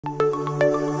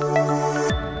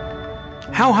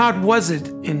How hot was it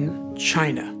in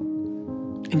China,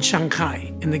 in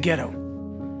Shanghai, in the ghetto?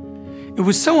 It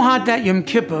was so hot that Yom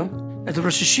Kippur that the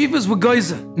Rosh Hashivas were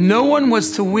geyser. No one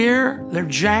was to wear their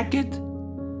jacket,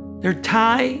 their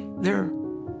tie, their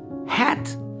hat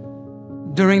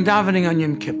during davening on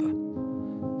Yom Kippur.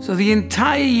 So the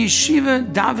entire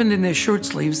yeshiva davened in their shirt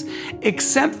sleeves,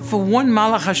 except for one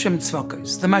Malach Hashem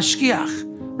Tzvokos, the Mashgiach,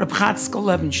 Rabbi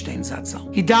Levenstein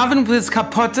Zatzal. He davened with his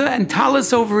kapota and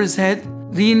talis over his head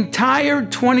the entire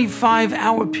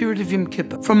 25-hour period of Yom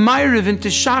Kippur, from Ma'ariv into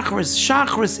Shachris,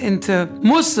 Shachris into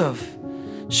Musaf,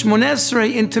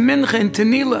 Shmonesrei into Mincha, into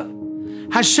Nila.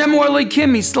 Hashem or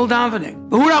Elokim, he's still davening.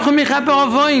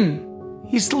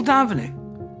 He's still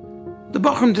davening. The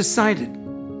Bachram decided,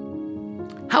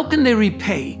 how can they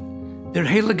repay their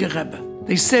Heilige Rebbe?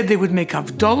 They said they would make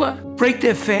Havdalah, break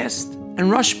their fast,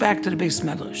 and rush back to the Beis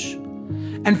Medrash.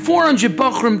 And 400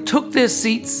 Bachram took their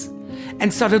seats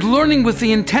and started learning with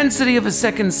the intensity of a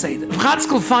second Seder.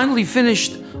 Chatzkel finally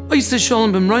finished Oiseh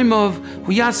Shalom B'mroimov,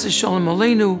 Huyaseh Shalom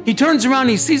Aleinu. He turns around,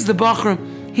 he sees the Bachram.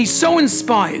 He's so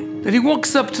inspired that he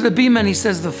walks up to the bima and he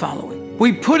says the following: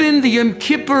 we put in the Yom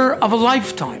Kippur of a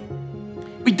lifetime.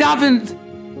 We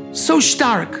davened so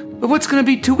stark, but what's going to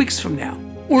be 2 weeks from now,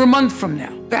 or a month from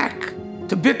now? Back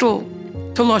to Bittul,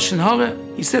 to Lashon Hara,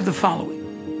 he said the following.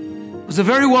 He was a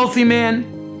very wealthy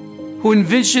man who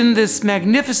envisioned this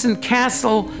magnificent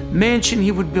castle mansion he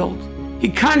would build. He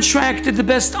contracted the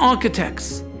best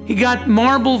architects. He got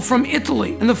marble from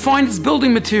Italy and the finest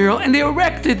building material, and they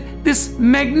erected this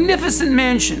magnificent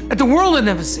mansion that the world had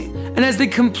never seen. And as they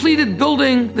completed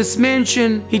building this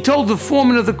mansion, he told the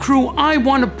foreman of the crew, I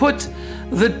want to put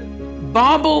the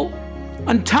bauble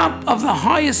on top of the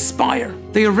highest spire.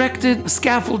 They erected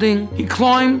scaffolding. He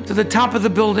climbed to the top of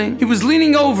the building. He was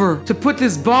leaning over to put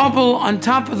this bauble on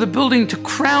top of the building to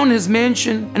crown his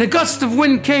mansion. And a gust of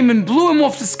wind came and blew him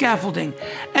off the scaffolding.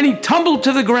 And he tumbled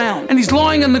to the ground. And he's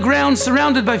lying on the ground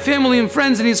surrounded by family and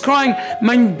friends. And he's crying,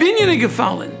 Mein Binyan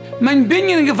gefallen. Mein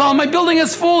Binyan gefallen. My building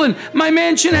has fallen. My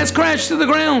mansion has crashed to the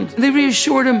ground. And they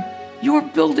reassured him, your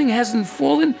building hasn't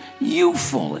fallen. You've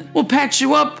fallen. We'll patch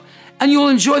you up, and you'll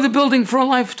enjoy the building for a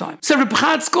lifetime. So Reb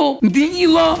Chatzkel,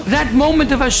 that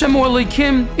moment of Hashem or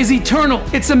Elokim is eternal.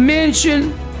 It's a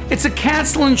mansion, it's a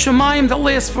castle in Shemayim that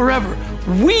lasts forever.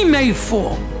 We may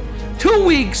fall 2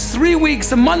 weeks, 3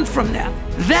 weeks, a month from now.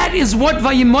 That is what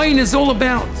Vayimaen is all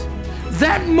about.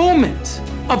 That moment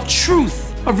of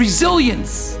truth, of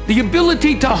resilience, the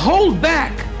ability to hold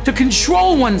back, to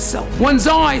control oneself, one's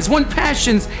eyes, one's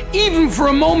passions, even for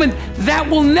a moment, that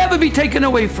will never be taken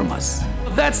away from us.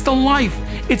 That's the life.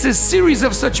 It's a series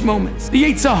of such moments. The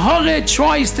Yetzer Hara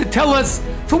tries to tell us,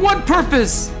 for what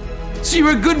purpose? So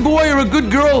you're a good boy or a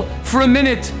good girl for a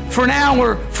minute, for an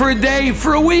hour, for a day,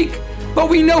 for a week. But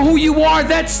we know who you are.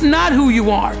 That's not who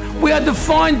you are. We are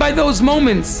defined by those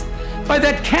moments, by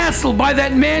that castle, by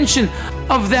that mansion,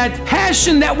 of that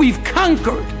passion that we've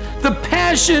conquered, the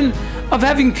passion of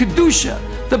having Kedusha,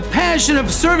 the passion of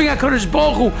serving HaKadosh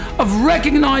Baruch Hu, of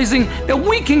recognizing that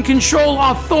we can control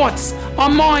our thoughts, our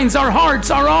minds, our hearts,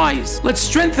 our eyes. Let's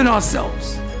strengthen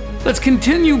ourselves. Let's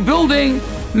continue building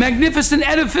magnificent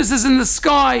edifices in the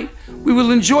sky. We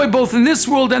will enjoy both in this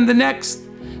world and the next.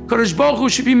 HaKadosh Baruch Hu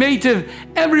should be meitiv.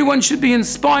 Everyone should be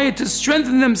inspired to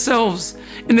strengthen themselves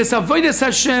in this Avodas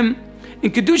Hashem,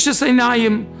 in Kedushas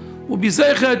Einayim. We'll be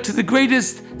zeicha to the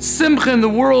greatest simcha in the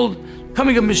world,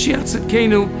 coming of Mashiach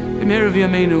Tzidkenu, B'meir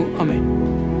V'yameinu. Amen.